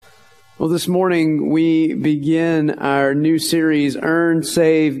Well, this morning we begin our new series, Earn,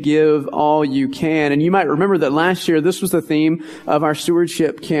 Save, Give All You Can. And you might remember that last year this was the theme of our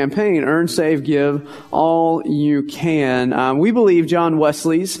stewardship campaign, Earn, Save, Give All You Can. We believe Bill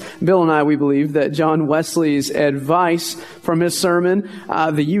and I believe that John Wesley's advice from his sermon,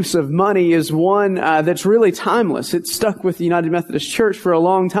 the use of money, is one that's really timeless. It's stuck with the United Methodist Church for a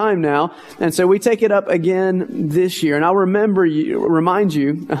long time now. And so we take it up again this year. And I'll remind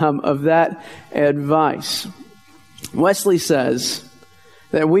you of that advice. Wesley says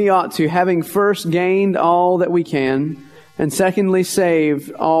that we ought to, having first gained all that we can, and secondly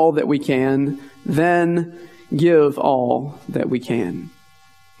saved all that we can, then give all that we can.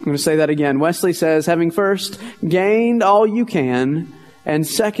 I'm going to say that again. Wesley says, having first gained all you can, and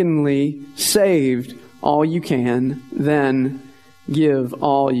secondly saved all you can, then give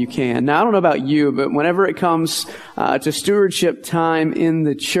all you can. Now, I don't know about you, but whenever it comes to stewardship time in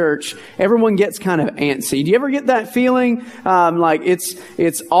the church, everyone gets kind of antsy. Do you ever get that feeling like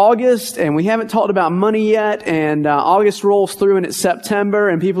it's August and we haven't talked about money yet, and August rolls through and it's September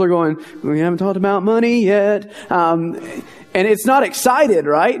and people are going, we haven't talked about money yet. And it's not excited,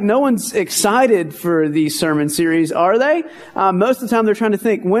 right? No one's excited for these sermon series, are they? Most of the time they're trying to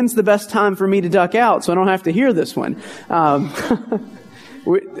think, when's the best time for me to duck out so I don't have to hear this one?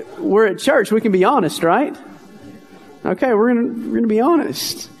 We're at church. We can be honest, right? Okay, we're gonna be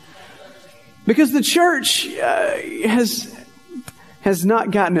honest. Because the church has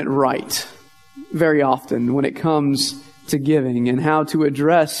not gotten it right very often when it comes to giving and how to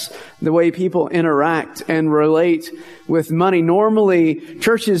address the way people interact and relate with money. Normally,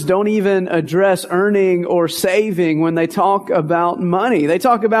 churches don't even address earning or saving when they talk about money. They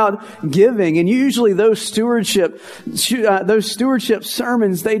talk about giving, and usually those stewardship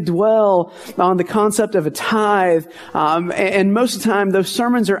sermons, they dwell on the concept of a tithe, and most of the time those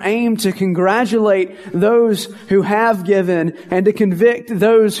sermons are aimed to congratulate those who have given and to convict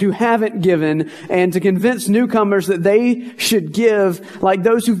those who haven't given and to convince newcomers that they should give like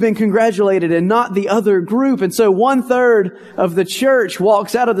those who've been congratulated and not the other group. And so 1/3 of the church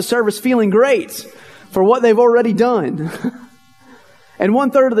walks out of the service feeling great for what they've already done. And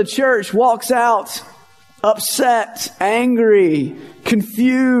 1/3 of the church walks out upset, angry,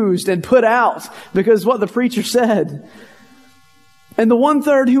 confused, and put out because what the preacher said. And the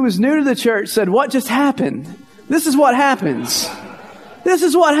 1/3 who was new to the church said, what just happened? This is what happens. This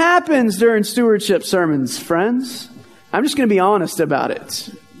is what happens during stewardship sermons, friends. I'm just going to be honest about it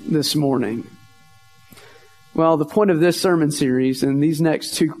this morning. Well, the point of this sermon series and these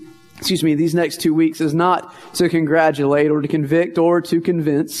next 2 weeks is not to congratulate or to convict or to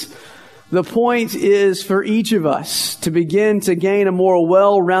convince. The point is for each of us to begin to gain a more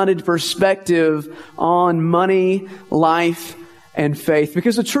well-rounded perspective on money, life, and faith.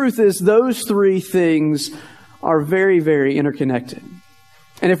 Because the truth is those three things are very, very interconnected.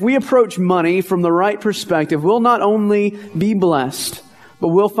 And if we approach money from the right perspective, we'll not only be blessed, but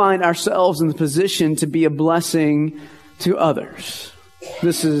we'll find ourselves in the position to be a blessing to others.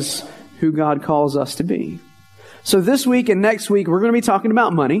 This is who God calls us to be. So this week and next week, we're going to be talking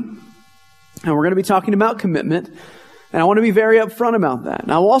about money, and we're going to be talking about commitment. And I want to be very upfront about that.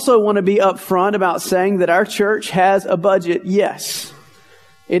 And I also want to be upfront about saying that our church has a budget. Yes,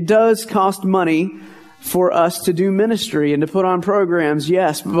 it does cost money for us to do ministry and to put on programs,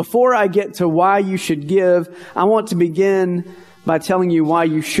 yes. But before I get to why you should give, I want to begin by telling you why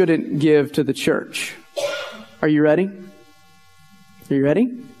you shouldn't give to the church. Are you ready? Are you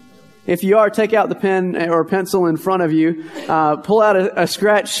ready? If you are, take out the pen or pencil in front of you. Pull out a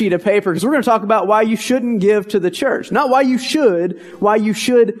scratch sheet of paper, because we're going to talk about why you shouldn't give to the church. Not why you should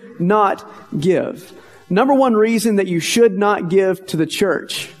not give. Number one reason that you should not give to the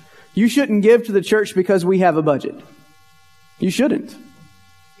church. You shouldn't give to the church because we have a budget. You shouldn't.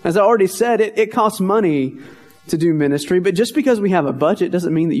 As I already said, it costs money to do ministry, but just because we have a budget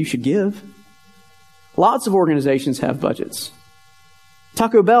doesn't mean that you should give. Lots of organizations have budgets.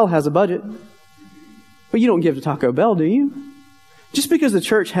 Taco Bell has a budget, but you don't give to Taco Bell, do you? Just because the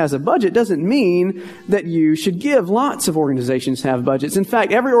church has a budget doesn't mean that you should give. Lots of organizations have budgets. In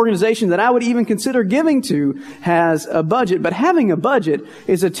fact, every organization that I would even consider giving to has a budget, but having a budget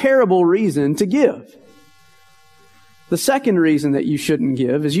is a terrible reason to give. The second reason that you shouldn't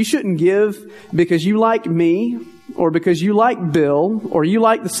give is you shouldn't give because you like me, or because you like Bill, or you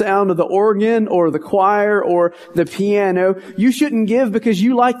like the sound of the organ or the choir or the piano. You shouldn't give because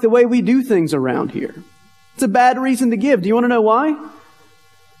you like the way we do things around here. It's a bad reason to give. Do you want to know why?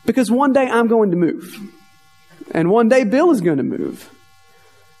 Because one day I'm going to move. And one day Bill is going to move.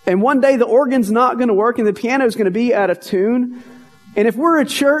 And one day the organ's not going to work and the piano is going to be out of tune. And if we're a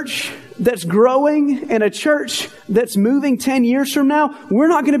church that's growing and a church that's moving 10 years from now, we're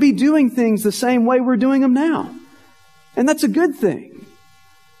not going to be doing things the same way we're doing them now. And that's a good thing.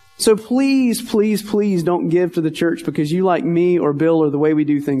 So please, please, please don't give to the church because you like me or Bill or the way we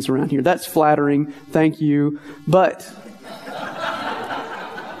do things around here. That's flattering. Thank you. But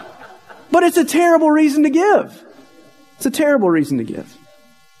it's a terrible reason to give. It's a terrible reason to give.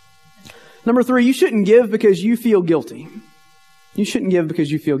 Number 3, you shouldn't give because you feel guilty. You shouldn't give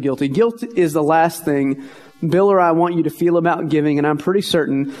because you feel guilty. Guilt is the last thing Bill or I want you to feel about giving, and I'm pretty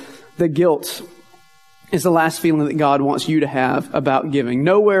certain that guilt is the last feeling that God wants you to have about giving.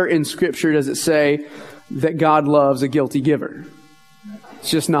 Nowhere in Scripture does it say that God loves a guilty giver.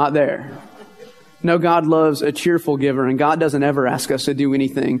 It's just not there. No, God loves a cheerful giver, and God doesn't ever ask us to do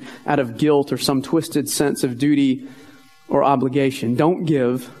anything out of guilt or some twisted sense of duty or obligation. Don't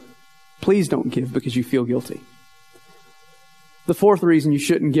give. Please don't give because you feel guilty. The 4th reason you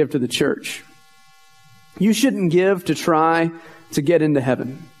shouldn't give to the church. You shouldn't give to try to get into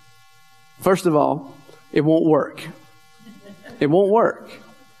heaven. First of all, it won't work. It won't work.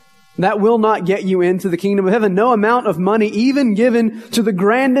 That will not get you into the kingdom of heaven. No amount of money, even given to the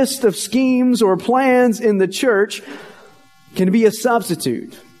grandest of schemes or plans in the church, can be a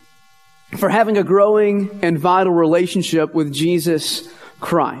substitute for having a growing and vital relationship with Jesus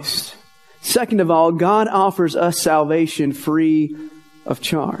Christ. Second of all, God offers us salvation free of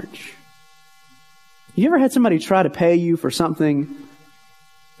charge. You ever had somebody try to pay you for something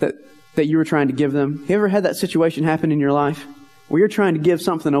that you were trying to give them? You ever had that situation happen in your life where you're trying to give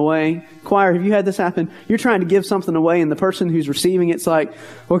something away? Choir, have you had this happen? You're trying to give something away and the person who's receiving it's like,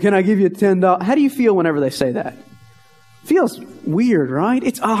 well, can I give you $10? How do you feel whenever they say that? It feels weird, right?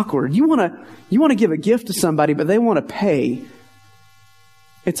 It's awkward. You want to give a gift to somebody, but they want to pay.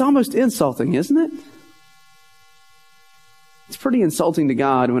 It's almost insulting, isn't it? It's pretty insulting to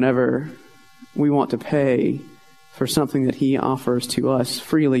God whenever we want to pay for something that He offers to us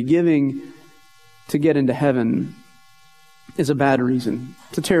freely. Giving to get into heaven is a bad reason.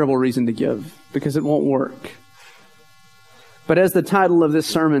 It's a terrible reason to give because it won't work. But as the title of this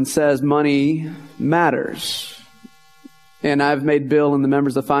sermon says, money matters. And I've made Bill and the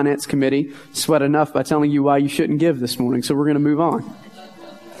members of the finance committee sweat enough by telling you why you shouldn't give this morning, so we're going to move on.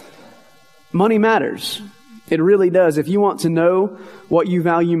 Money matters. It really does. If you want to know what you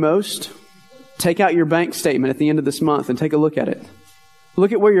value most, take out your bank statement at the end of this month and take a look at it.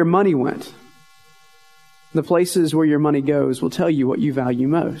 Look at where your money went. The places where your money goes will tell you what you value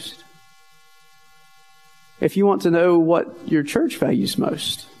most. If you want to know what your church values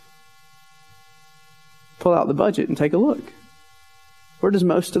most, pull out the budget and take a look. Where does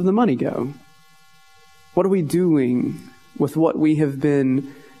most of the money go? What are we doing with what we have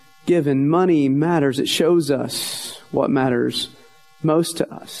been given? Money matters. It shows us what matters most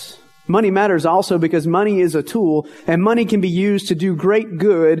to us. Money matters also because money is a tool, and money can be used to do great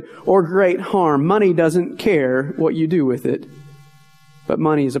good or great harm. Money doesn't care what you do with it, but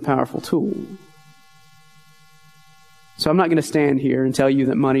money is a powerful tool. So I'm not going to stand here and tell you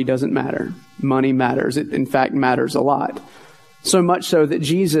that money doesn't matter. Money matters. It, in fact, matters a lot. So much so that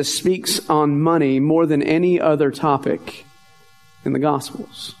Jesus speaks on money more than any other topic in the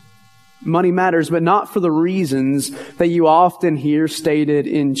Gospels. Money matters, but not for the reasons that you often hear stated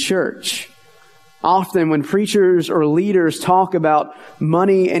in church. Often when preachers or leaders talk about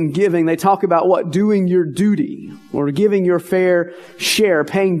money and giving, they talk about what? Doing your duty or giving your fair share,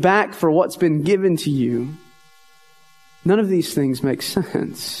 paying back for what's been given to you. None of these things make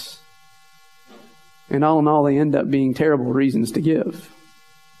sense. And all in all, they end up being terrible reasons to give.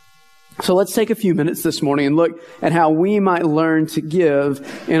 So let's take a few minutes this morning and look at how we might learn to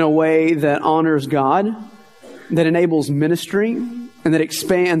give in a way that honors God, that enables ministry, and that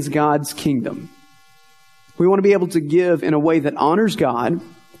expands God's kingdom. We want to be able to give in a way that honors God,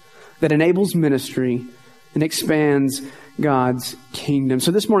 that enables ministry, and expands God's kingdom.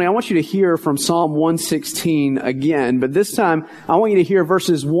 So this morning I want you to hear from Psalm 116 again, but this time I want you to hear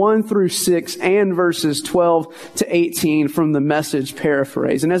verses 1 through 6 and verses 12 to 18 from the Message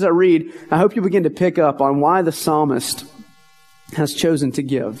paraphrase. And as I read, I hope you begin to pick up on why the psalmist has chosen to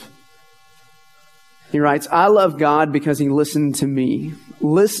give. He writes, "I love God because He listened to me,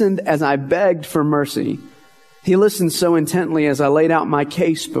 listened as I begged for mercy. He listened so intently as I laid out my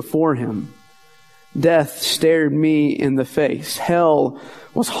case before Him. Death stared me in the face. Hell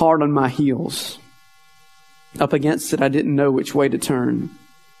was hard on my heels. Up against it, I didn't know which way to turn.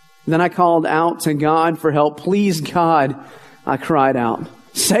 Then I called out to God for help. Please, God, I cried out.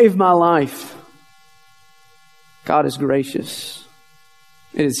 Save my life. God is gracious.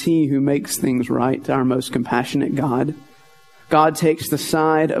 It is He who makes things right, our most compassionate God. God takes the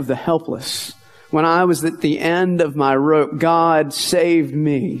side of the helpless. When I was at the end of my rope, God saved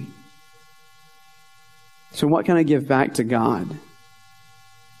me. So what can I give back to God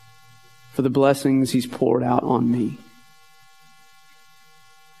for the blessings He's poured out on me?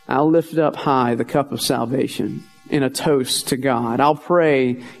 I'll lift up high the cup of salvation in a toast to God. I'll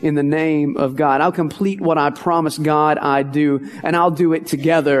pray in the name of God. I'll complete what I promised God I'd do, and I'll do it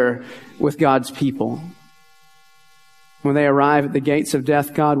together with God's people. When they arrive at the gates of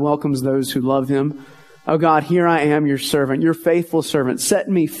death, God welcomes those who love Him. Oh God, here I am, your servant, your faithful servant. Set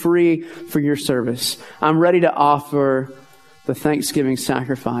me free for your service. I'm ready to offer the thanksgiving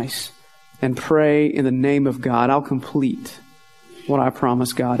sacrifice and pray in the name of God. I'll complete what I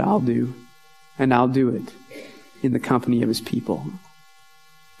promise God I'll do, and I'll do it in the company of His people.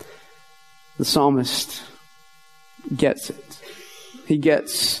 The psalmist gets it. He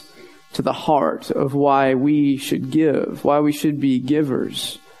gets to the heart of why we should give, why we should be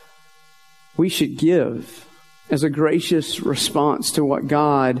givers. We should give as a gracious response to what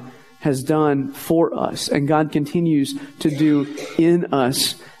God has done for us, and God continues to do in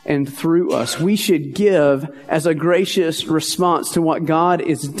us and through us. We should give as a gracious response to what God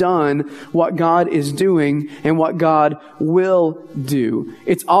is done, what God is doing, and what God will do.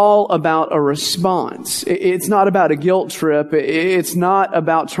 It's all about a response. It's not about a guilt trip. It's not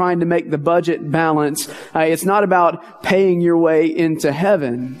about trying to make the budget balance. It's not about paying your way into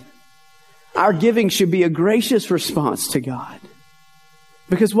heaven. Our giving should be a gracious response to God.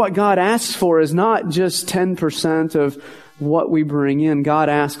 Because what God asks for is not just 10% of what we bring in. God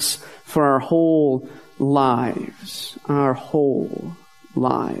asks for our whole lives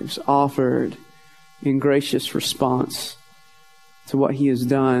offered in gracious response to what He has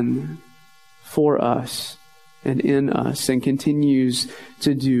done for us and in us and continues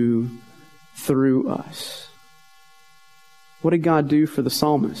to do through us. What did God do for the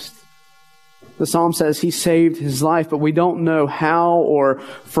psalmist? The psalm says he saved his life, but we don't know how or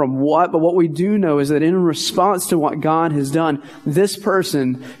from what. But what we do know is that in response to what God has done, this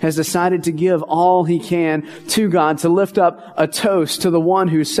person has decided to give all he can to God, to lift up a toast to the one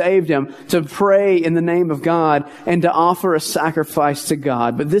who saved him, to pray in the name of God, and to offer a sacrifice to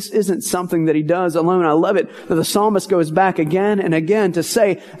God. But this isn't something that he does alone. I love it that the psalmist goes back again and again to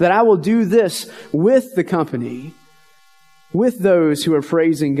say that I will do this with the company, with those who are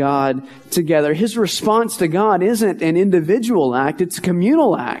praising God together. His response to God isn't an individual act, it's a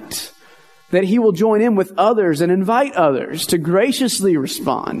communal act. That he will join in with others and invite others to graciously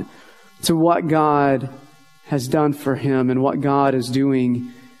respond to what God has done for him and what God is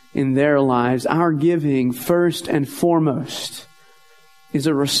doing in their lives. Our giving, first and foremost, is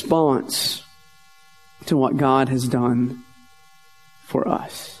a response to what God has done for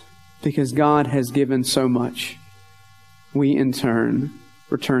us. Because God has given so much, we in turn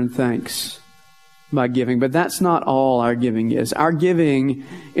return thanks by giving. But that's not all our giving is. Our giving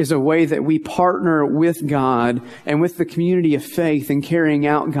is a way that we partner with God and with the community of faith in carrying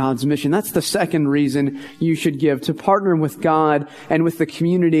out God's mission. That's the second reason you should give, to partner with God and with the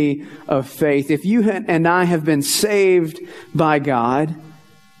community of faith. If you and I have been saved by God,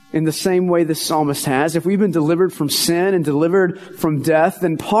 in the same way the psalmist has, if we've been delivered from sin and delivered from death,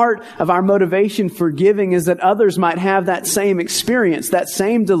 then part of our motivation for giving is that others might have that same experience, that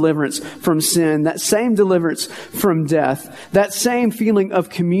same deliverance from sin, that same deliverance from death, that same feeling of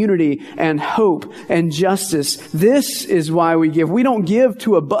community and hope and justice. This is why we give. We don't give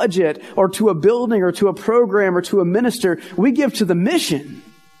to a budget or to a building or to a program or to a minister. We give to the mission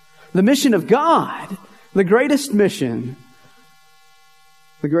of God, the greatest mission.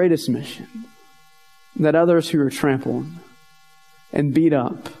 The greatest mission, that others who are trampled and beat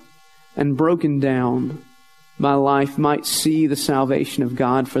up and broken down by life might see the salvation of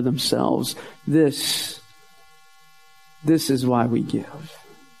God for themselves. This is why we give.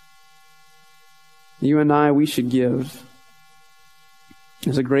 You and I, we should give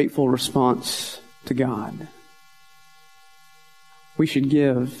as a grateful response to God. We should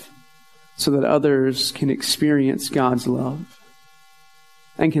give so that others can experience God's love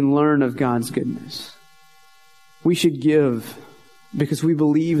and can learn of God's goodness. We should give because we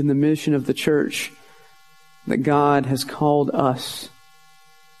believe in the mission of the church, that God has called us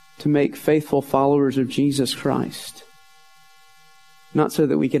to make faithful followers of Jesus Christ. Not so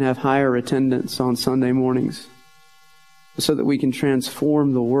that we can have higher attendance on Sunday mornings, but so that we can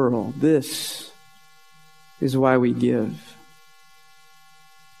transform the world. This is why we give.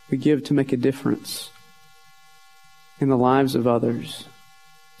 We give to make a difference in the lives of others.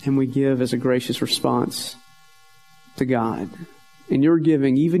 And we give as a gracious response to God. And your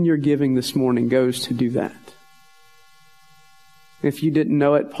giving, even your giving this morning, goes to do that. If you didn't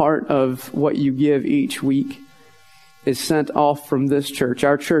know it, part of what you give each week is sent off from this church.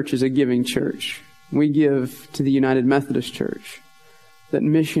 Our church is a giving church. We give to the United Methodist Church that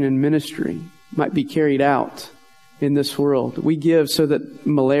mission and ministry might be carried out in this world. We give so that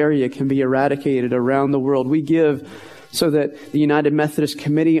malaria can be eradicated around the world. We give so that the United Methodist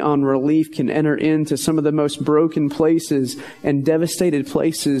Committee on Relief can enter into some of the most broken places and devastated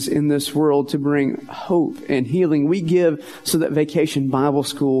places in this world to bring hope and healing. We give so that Vacation Bible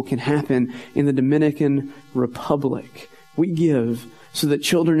School can happen in the Dominican Republic. We give so that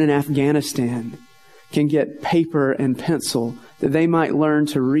children in Afghanistan can get paper and pencil, that they might learn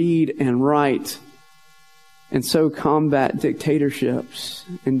to read and write, and so combat dictatorships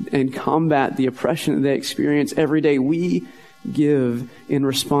and combat the oppression that they experience every day. We give in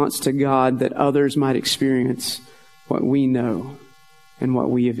response to God that others might experience what we know and what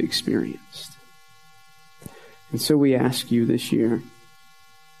we have experienced. And so we ask you this year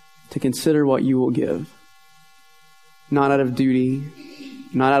to consider what you will give, not out of duty,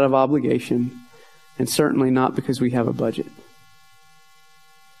 not out of obligation, and certainly not because we have a budget,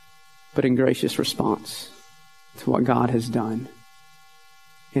 but in gracious response to what God has done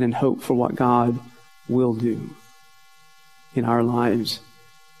and in hope for what God will do in our lives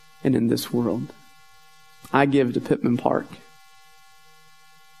and in this world. I give to Pittman Park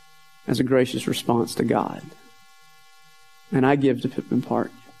as a gracious response to God. And I give to Pittman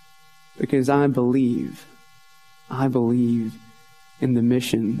Park because I believe in the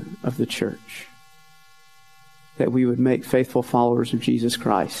mission of the church, that we would make faithful followers of Jesus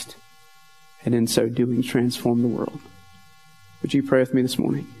Christ, and in so doing, transform the world. Would you pray with me this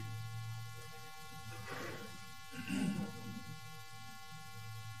morning?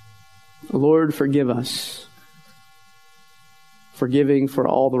 Lord, forgive us for giving for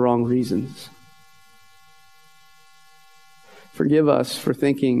all the wrong reasons. Forgive us for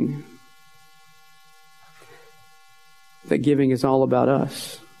thinking that giving is all about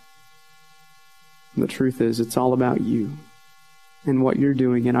us. And the truth is, it's all about you and what you're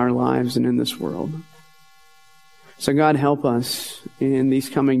doing in our lives and in this world. So God, help us in these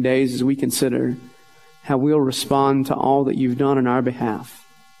coming days as we consider how we'll respond to all that you've done on our behalf.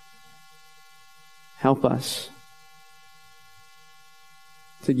 Help us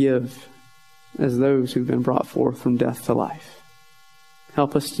to give as those who've been brought forth from death to life.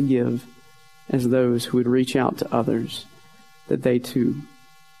 Help us to give as those who would reach out to others, that they too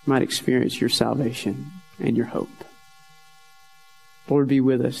might experience your salvation and your hope. Lord, be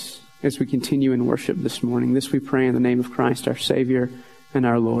with us as we continue in worship this morning. This we pray in the name of Christ, our Savior and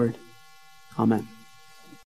our Lord. Amen.